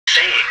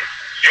saying,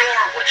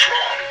 you're what's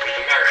wrong with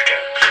America.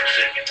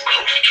 It's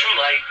close to true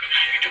light,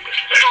 you do as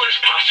little as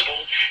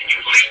possible, and you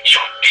leech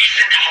on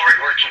decent,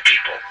 hard-working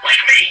people like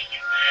me.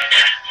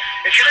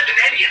 If you lived in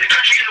any of the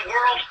countries in the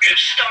world, you'd have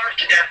starved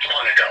to death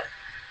long ago.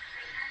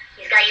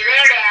 He's got you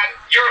there, Dad.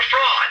 You're a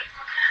fraud.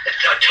 A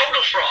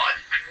total fraud.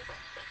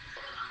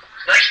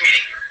 Nice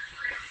meeting you.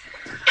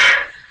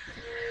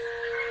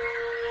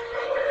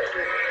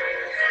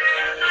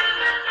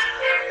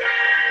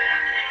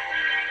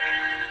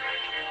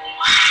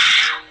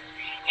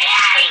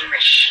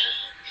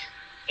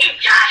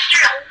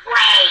 Industrial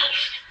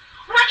waste.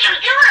 What you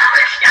do with all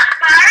this stuff,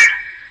 Bert?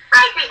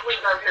 I think we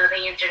both know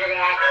the answer to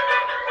that.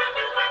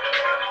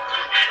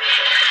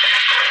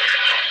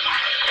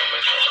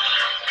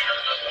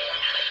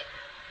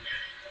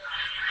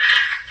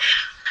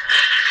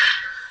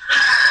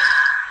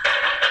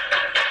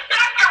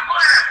 Get to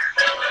work.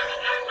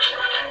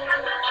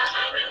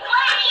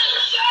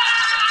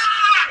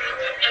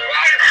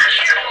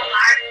 Careful,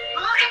 Bart.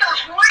 Look at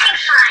those warning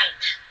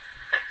signs.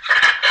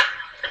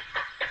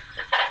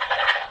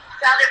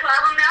 Other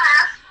problem,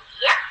 Millhouse?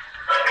 Yep.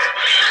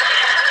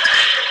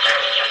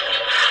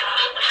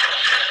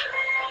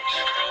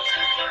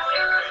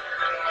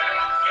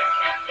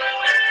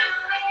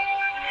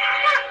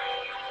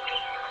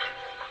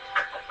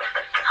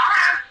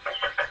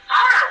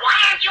 Homer, why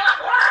aren't you at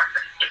work?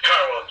 The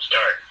car won't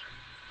start.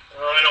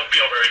 Oh, I don't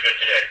feel very good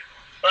today.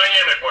 I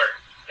am at work.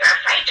 You're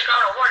afraid to go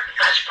to work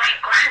because Frank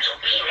Grimes will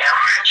be there,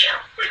 aren't you?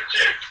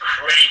 It's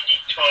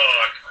crazy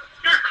talk.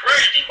 You're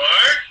crazy,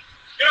 Marge.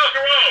 Get off the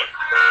road.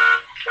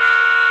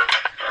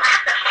 You'll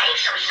have to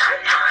face him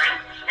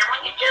sometime, and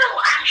when you do,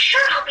 I'm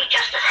sure he'll be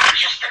just as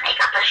anxious to make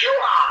up as you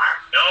are.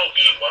 No,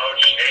 he won't.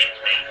 He hates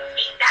me.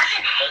 He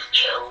doesn't hate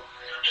you.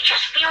 He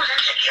just feels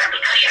insecure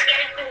because you're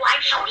getting through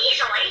life so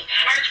easily,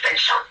 and it's been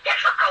so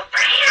difficult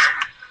for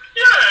him.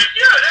 Yeah,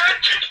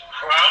 that's his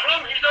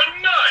problem. He's a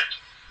nut.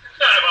 It's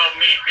not about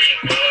me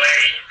being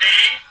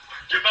lazy.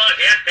 It's about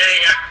him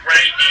being a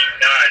crazy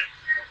nut.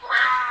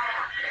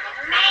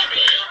 Well,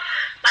 maybe.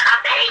 But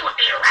I bet he would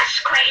be less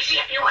crazy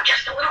if you were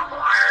just a little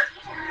more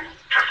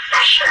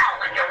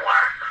professional in your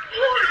work.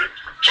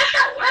 Just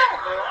a little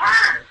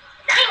more.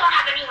 Then he won't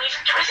have any reason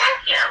to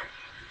resent you.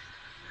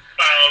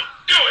 I'll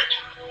do it.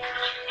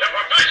 The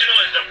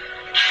professionalism.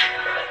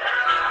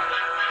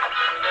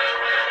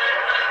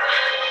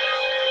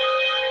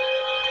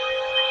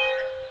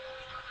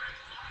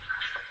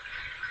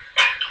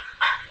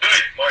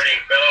 Good morning,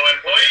 fellow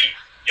employee.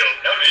 You'll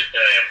notice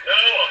that I am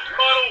now a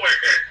model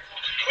worker.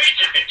 We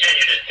should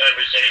continue this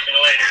conversation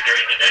later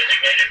during the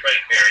designated break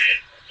period.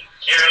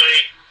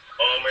 Sincerely,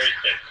 Homer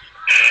Simpson.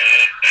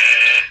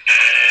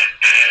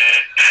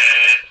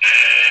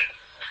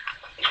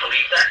 You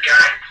believe that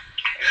guy?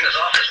 He's in his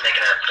office making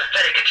a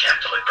pathetic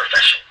attempt to look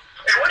professional.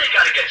 Hey, what do you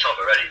got against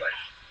Homer anyway?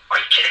 Are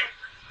you kidding?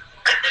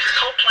 Does his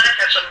whole plant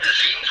have some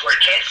disease where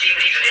it can't see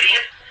that he's an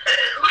idiot?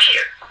 Look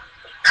here.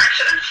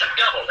 Accidents have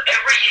doubled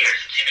every year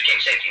since he became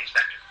safety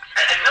inspector.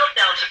 And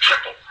meltdowns have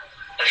tripled.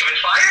 Has he been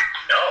fired?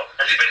 No.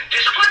 Has he been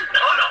disciplined?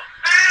 No.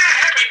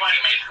 Everybody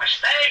makes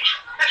mistakes.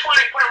 That's why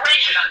they put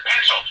erasers on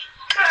pencils.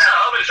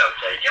 Homer's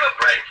okay. Give a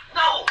break.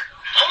 No.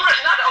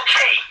 Homer's not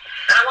okay.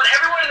 And I want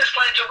everyone in this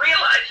planet to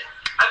realize it.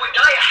 I would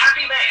die a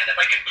happy man if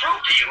I could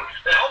prove to you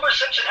that Homer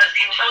Simpson has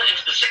the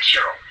intelligence of a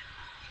 6-year-old.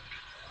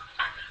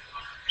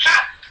 So,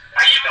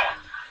 how you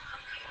doing?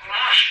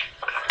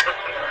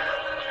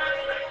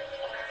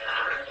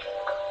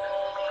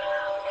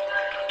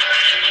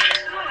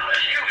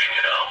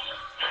 You know.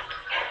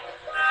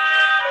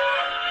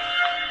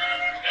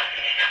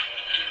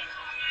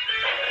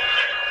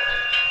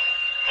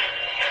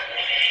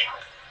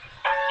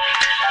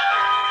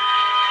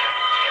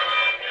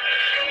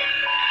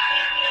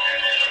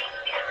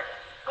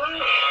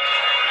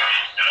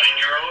 Design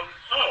your own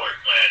power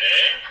plant,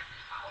 eh?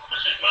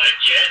 This is my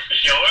chance to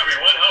show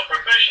everyone how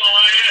professional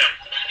I am.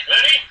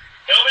 Lenny,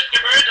 tell Mr.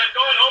 Burns I'm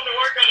going home to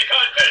work on the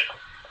content.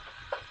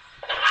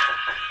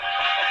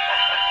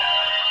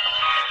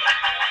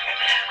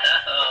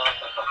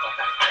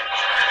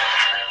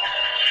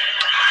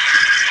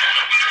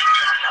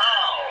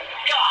 Oh,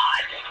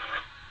 God.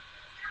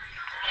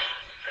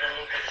 But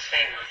Lucas is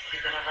famous.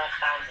 He's been around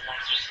thousands of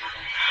exorcisms.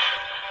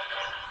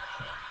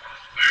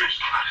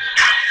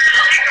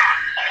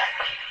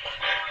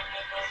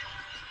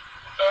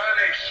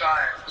 Early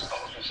signs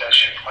of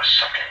possession are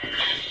subtle.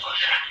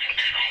 What's happening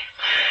to me?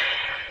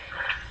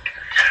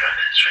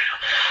 It's real.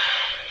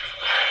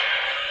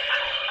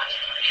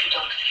 If you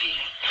don't feel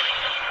it,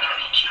 it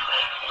means you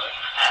have one.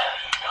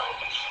 No.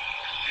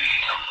 We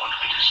don't want to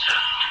be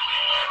disturbed.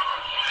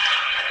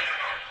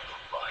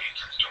 Riot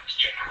starts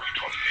January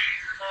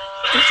 28th.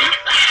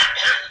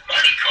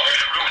 Any car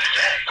can ruin a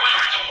day.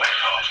 Whether it's a wet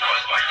cough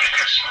caused by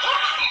hiccups,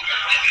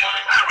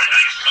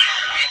 paradise,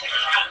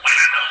 no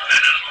winner, no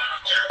venom,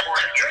 or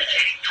an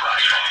irritating dry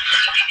cough.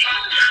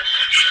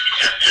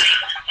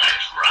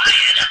 That's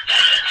Riot.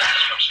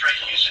 Maximum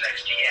strength Mucin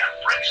XTM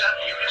brings out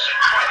mucus and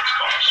quiet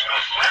coughs,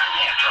 both wet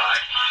and dry.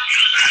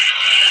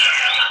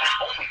 And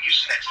only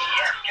Mucin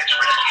XTM gets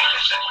rid of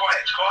mucus and quiet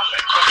It's coffee.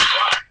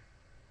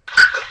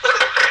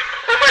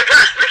 Oh my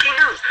gosh, breaking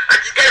news. I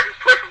just got a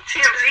report from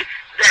TMZ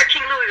that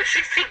King Louis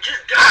XVI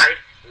just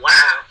died.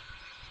 Wow.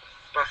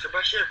 Sponsored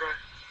by Chevron.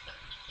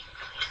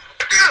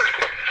 Dude,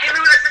 King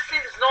Louis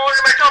XVI is no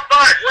longer my top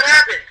 5. What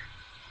happened?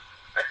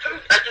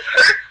 I just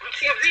heard from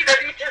TMZ that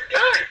he just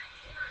died.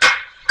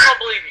 I don't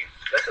believe you.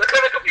 Let's look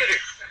on the computer.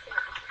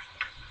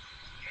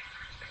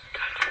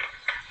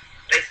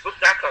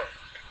 Facebook.com.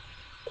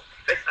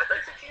 I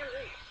thought it's a TMZ.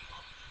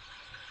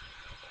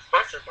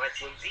 Sponsored by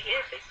TMZ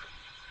and Facebook.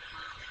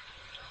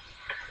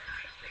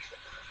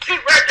 See,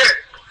 right there.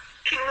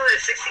 King Louis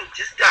XVI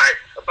just died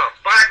about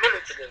 5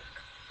 minutes ago.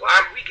 Why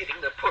are we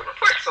getting the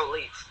report so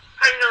late?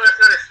 How do you know that's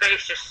not his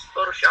face just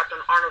photoshopped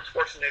on Arnold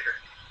Schwarzenegger?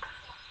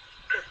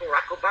 Because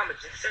Barack Obama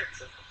just said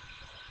so.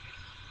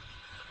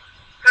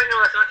 How do you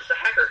know that's not just a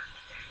hacker?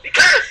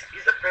 Because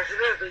he's the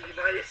president of the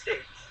United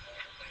States.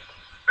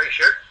 Are you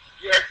sure?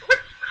 Yes.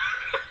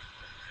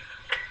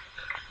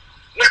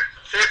 Yep,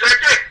 says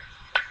right there.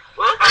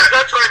 Well, I'll go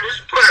to our news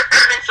reporter,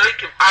 Irvin, so he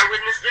can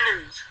eyewitness the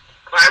news.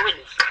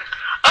 Eyewitness.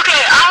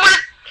 Okay, I'm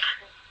with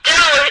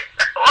Daryl,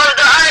 or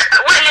the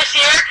eyewitness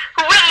here,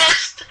 who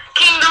witnessed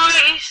King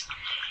Louis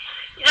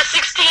the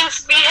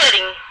 16th's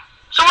beheading.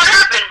 So what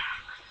happened?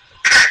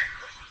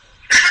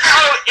 This is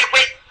how it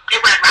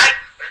went, right?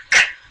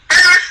 Okay.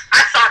 First,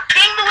 I saw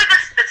King Louis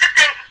the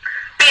 16th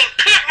being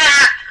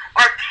kidnapped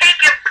or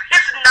taken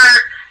prisoner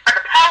by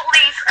the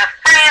police of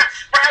France,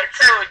 right?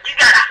 So you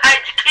gotta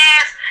hide your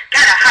kids,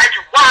 gotta hide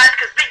your wife,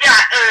 because they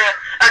got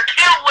a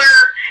killer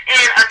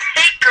and a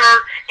taker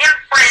in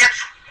France.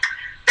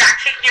 Back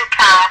to you,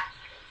 Kyle.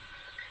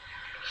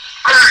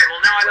 Alright,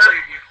 well now I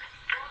believe you.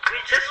 We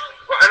just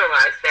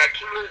analyzed that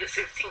King Louis the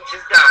 16th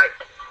just died.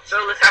 So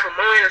let's have a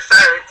moment of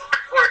silence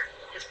for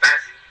his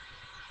passing.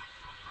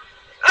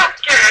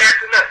 Okay,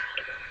 that's enough.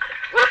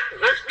 Well,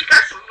 we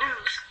got some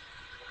news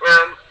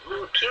from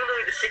King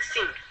Louis the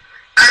 16th.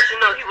 As you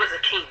know, he was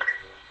a king.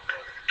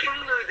 King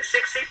Louis the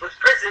 16th was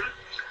prisoned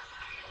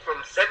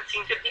from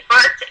 1755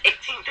 to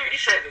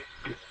 1837.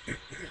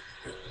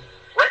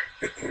 What?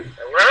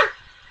 Hello?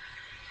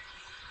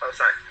 Oh,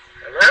 sorry.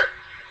 Hello?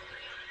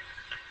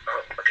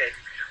 Oh, okay.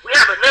 We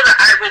have another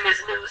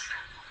eyewitness news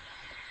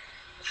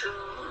to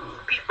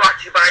be brought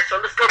to you by, so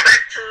let's go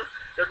back to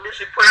the news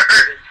reporter,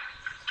 Irvin.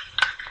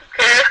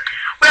 Okay,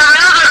 we have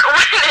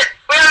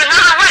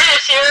another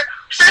witness here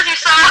who says he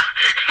saw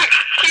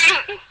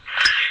King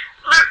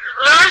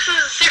Louis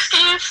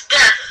XVI's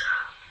death.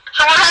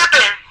 So what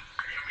happened?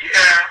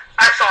 Yeah,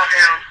 I saw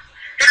him.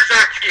 He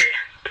deserves to get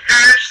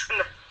pierced in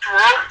the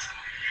throat.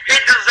 He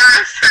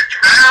deserves to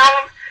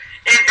drown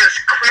in his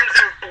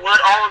crimson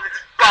blood all over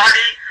his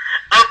body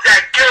of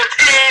that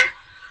guillotine.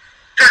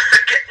 Just to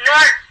get, you know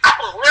what? I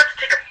would love to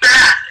take a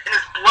bath in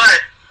his blood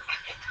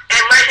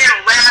and let him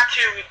laugh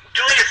to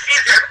Julius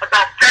Caesar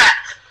about that.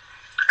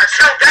 And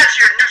so that's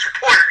your news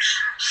reporters.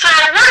 So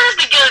what is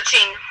the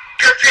guillotine?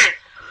 Guillotine.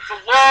 It's a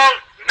long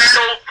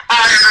metal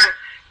iron,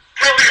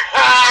 really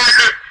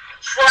hard,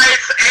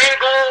 slice,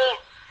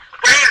 angle,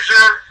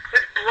 razor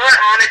with blood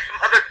on it from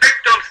other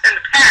victims in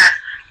the past.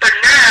 But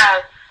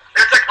now,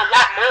 there's like a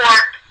lot more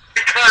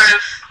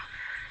because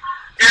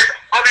there's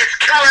all these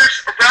killers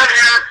around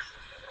here.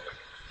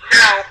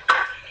 Now,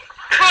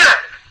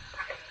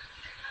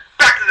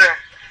 back to them.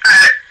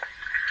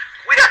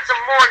 We got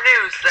some more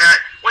news that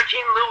when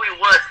King Louis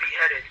was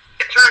beheaded,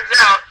 it turns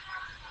out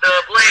the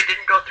blade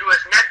didn't go through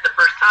his neck the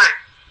first time.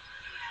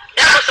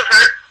 That must have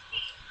hurt.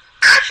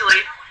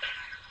 Actually,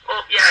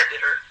 well, yeah, it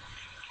did hurt.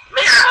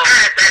 May I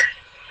add that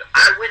the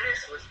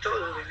eyewitness was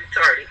totally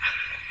retarded.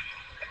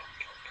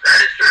 That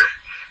is true.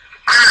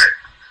 Alright,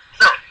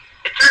 so,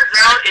 it turns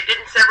out it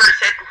didn't sever his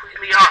head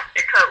completely off.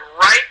 It cut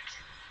right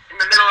in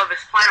the middle of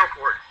his spinal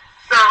cord.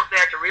 So, they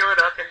had to reel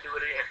it up and do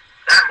it again.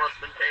 That must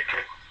have been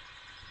painful.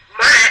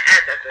 May I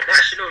add that the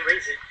national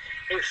razor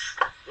is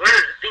one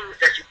of the things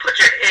that you put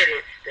your head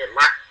in that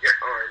lock your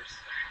arms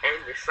and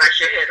they slice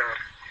your head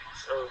off.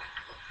 So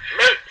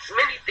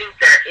many think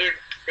that if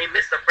they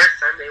miss the first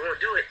time, they won't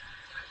do it.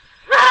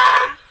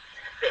 Wrong!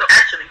 They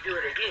actually do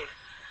it again.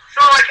 So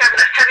like having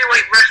a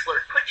heavyweight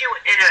wrestler put you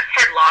in a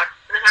headlock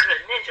and then having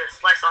a ninja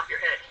slice off your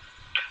head.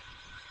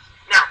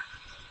 Now,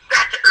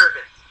 back to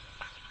Irvin.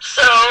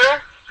 So,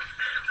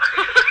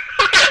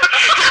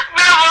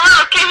 we have a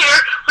little kid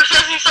here who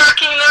says he saw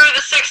King Louis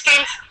the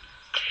 16th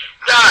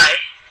die.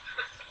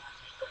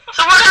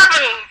 So what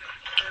happened,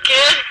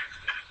 kid?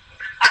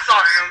 I saw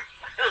him.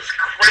 It was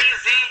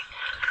crazy.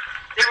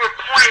 They were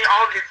pointing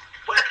all these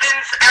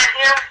weapons at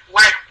him,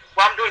 like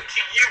what I'm doing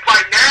to you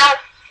right now.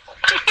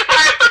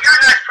 But you're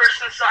a nice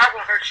person, so I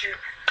won't hurt you.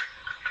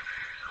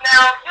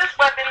 Now, this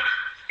weapon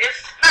is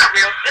not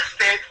real. It's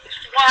fake. It's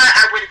why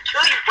I wouldn't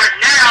kill you right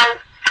now.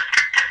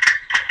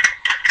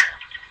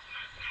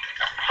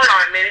 Hold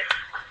on a minute.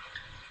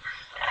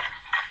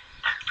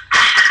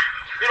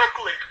 Little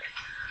click.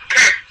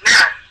 Okay,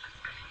 now,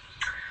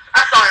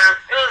 I saw him.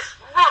 It was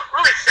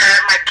really sad.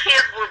 My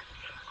kids were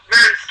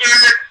very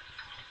scared,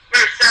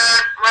 very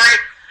sad,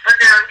 right? But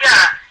then,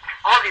 yeah,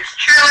 all these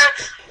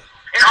cheerleaders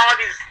and all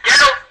these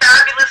ghetto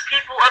fabulous people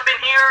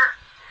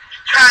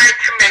tried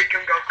to make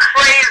him go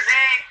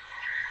crazy.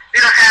 They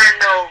don't have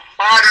no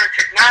modern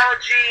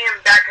technology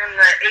and back in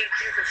the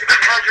 1800s and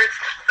 1600s.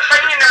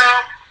 But you know,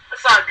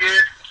 it's all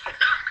good.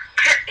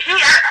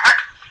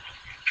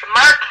 From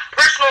my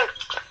personal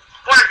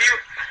point of view,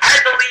 I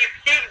believe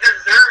he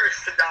deserves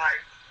to die.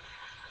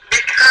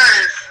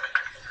 Because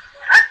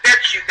I bet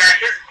you that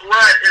his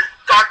blood is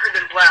darker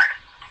than black.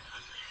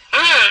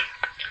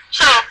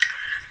 So,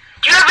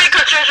 do you have any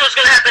concerns what's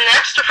going to happen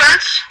next to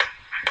France?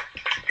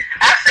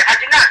 Actually, I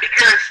do not,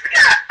 because we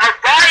got a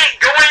riot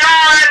going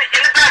on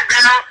in the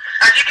background.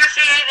 As you can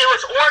see, there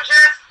was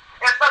oranges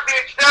and stuff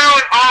being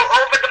thrown all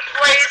over the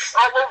place,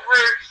 all over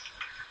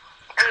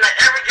in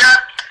every job.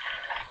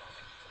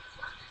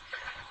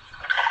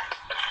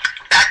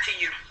 Back to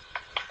you.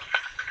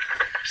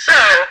 So,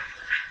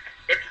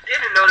 if you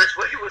didn't notice,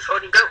 what he was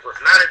holding up was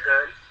not a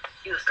gun.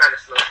 He was kind of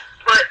slow,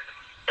 but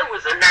it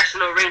was a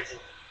national ranger.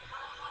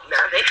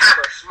 Now, they have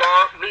a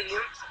small,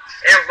 medium,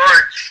 and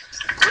large.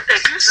 What they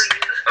usually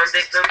use on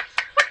victims.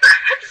 What the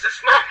heck is a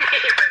small,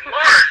 medium, and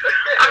large?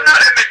 I'm not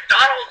at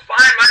McDonald's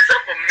buying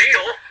myself a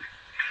meal.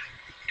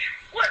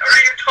 What are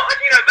you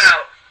talking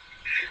about?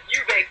 You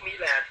make me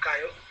laugh,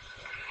 Kyle.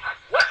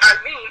 What I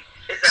mean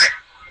is that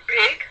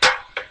big,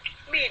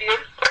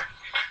 medium,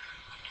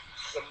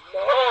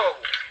 small.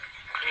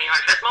 You mean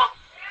like this small?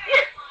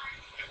 Yeah,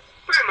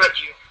 pretty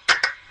much you.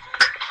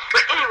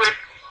 But anyway,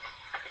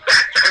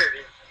 back to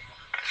Irvin.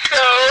 So,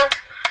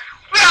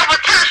 we have a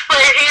tennis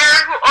player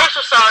here who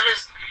also saw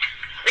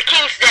the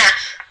king's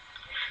death.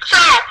 So,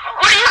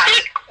 what do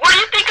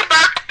you think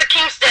about the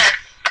king's death?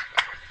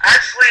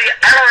 Actually,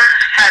 I don't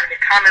have any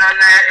comment on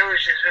that. It was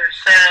just very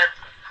sad.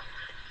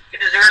 He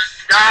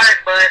deserves to die,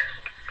 but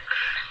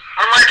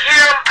unlike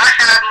him, I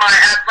have my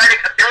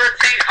athletic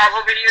ability all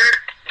over here.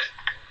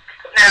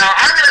 Now,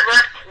 I really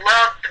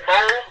love to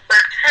bowl, but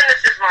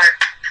tennis is my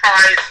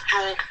prize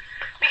jewel.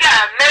 We got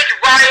a major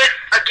riot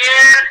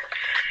again.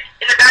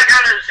 In the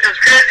background, it was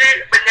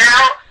crazy, but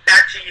now,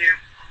 back to you.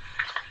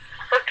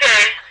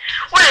 Okay.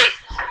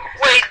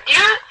 Wait, do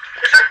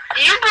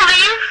you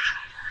believe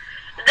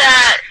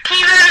that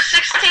King Louis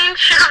XVI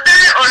should have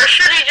done it, or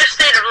should he just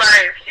stayed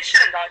alive? He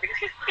shouldn't die,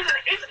 because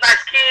he's a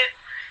nice kid.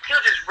 He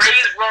was just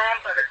raised wrong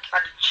by the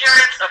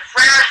giants of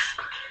France.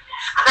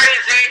 It's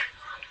crazy.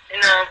 You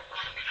know,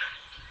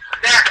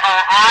 that's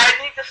all I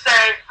need to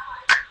say.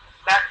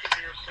 Back to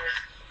you, sir.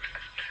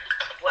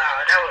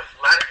 Wow, that was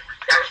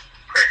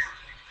crazy.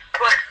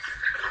 But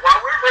while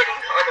we're waiting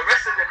on the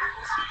rest of the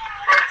news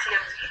from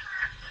TMZ,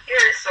 here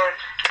is some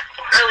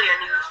earlier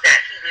news that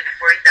he did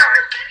before he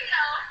died.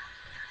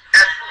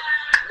 As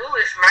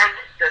Louis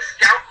mounted the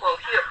scalpel,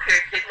 he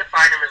appeared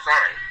dignified and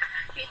resigned.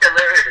 He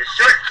delivered a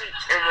short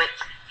speech in which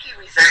he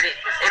recited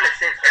his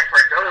innocence and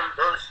pardoned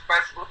those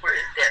responsible for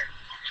his death.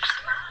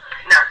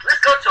 Now,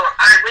 let's go to an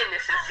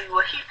eyewitness and see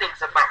what he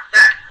thinks about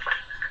that.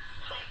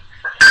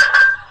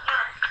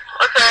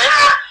 Okay.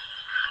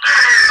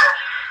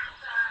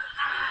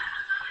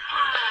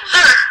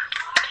 Sir,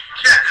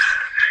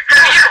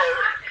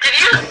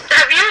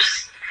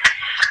 Yes.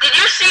 did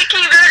you see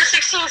King Louis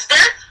XVI's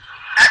death?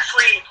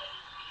 Actually,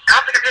 I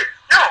don't think I did.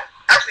 No,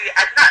 actually,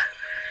 I did not.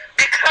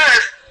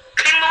 Because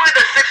King Louis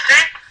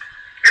XVI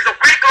is a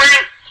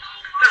weakling,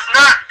 does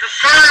not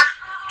deserve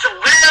to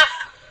live.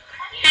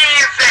 He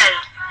is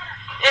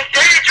in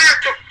danger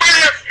to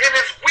France in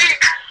his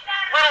weak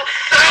little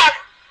self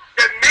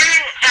that me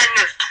and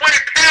this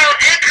 20-pound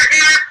anchor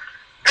here,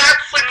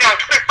 actually, no,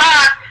 25,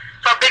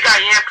 that's how big I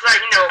am, because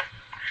I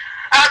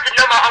have to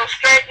know my own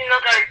strength,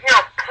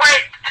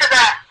 point to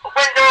that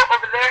window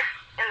over there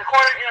in the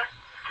corner,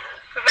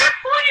 They're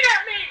pointing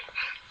at me.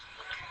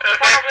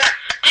 Okay.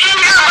 Did you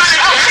hear about his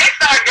death? It's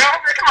not, girl.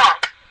 Come on.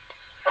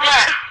 Come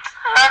on.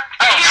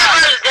 Did you hear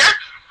about his death?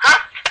 Huh?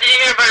 Did you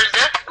hear about his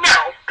death? No,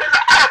 because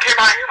I don't care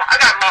about him. I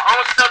got my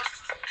own stuff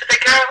to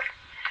take care of.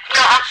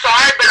 I'm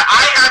sorry, but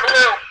I have a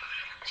little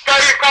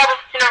stuttering problem.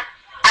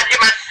 I get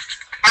my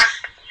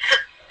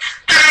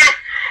stuttering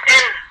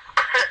in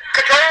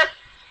control.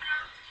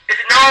 If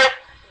you know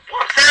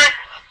what I'm saying.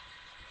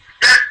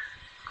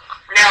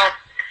 Now,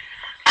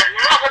 I'm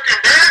not going to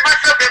embarrass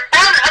myself in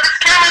front of this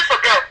camera, so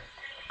go.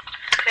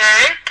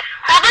 Okay.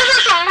 Well, those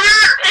are some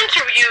weird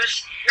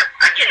interviews.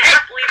 I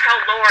cannot believe how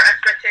low our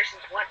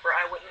expectations went for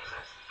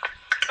eyewitnesses.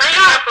 I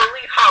cannot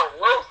believe how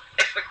low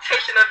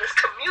expectation of this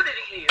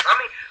community is. I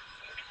mean,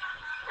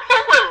 who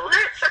would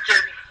let such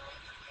a...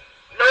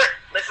 You know what?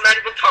 Let's not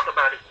even talk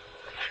about it.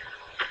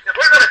 Now,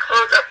 we're going to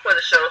close up for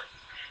the show.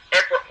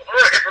 And for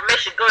more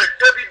information, go to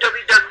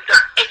www.htpa.com.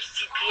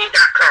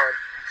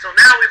 So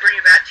now we bring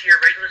you back to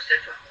your regular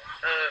schedule.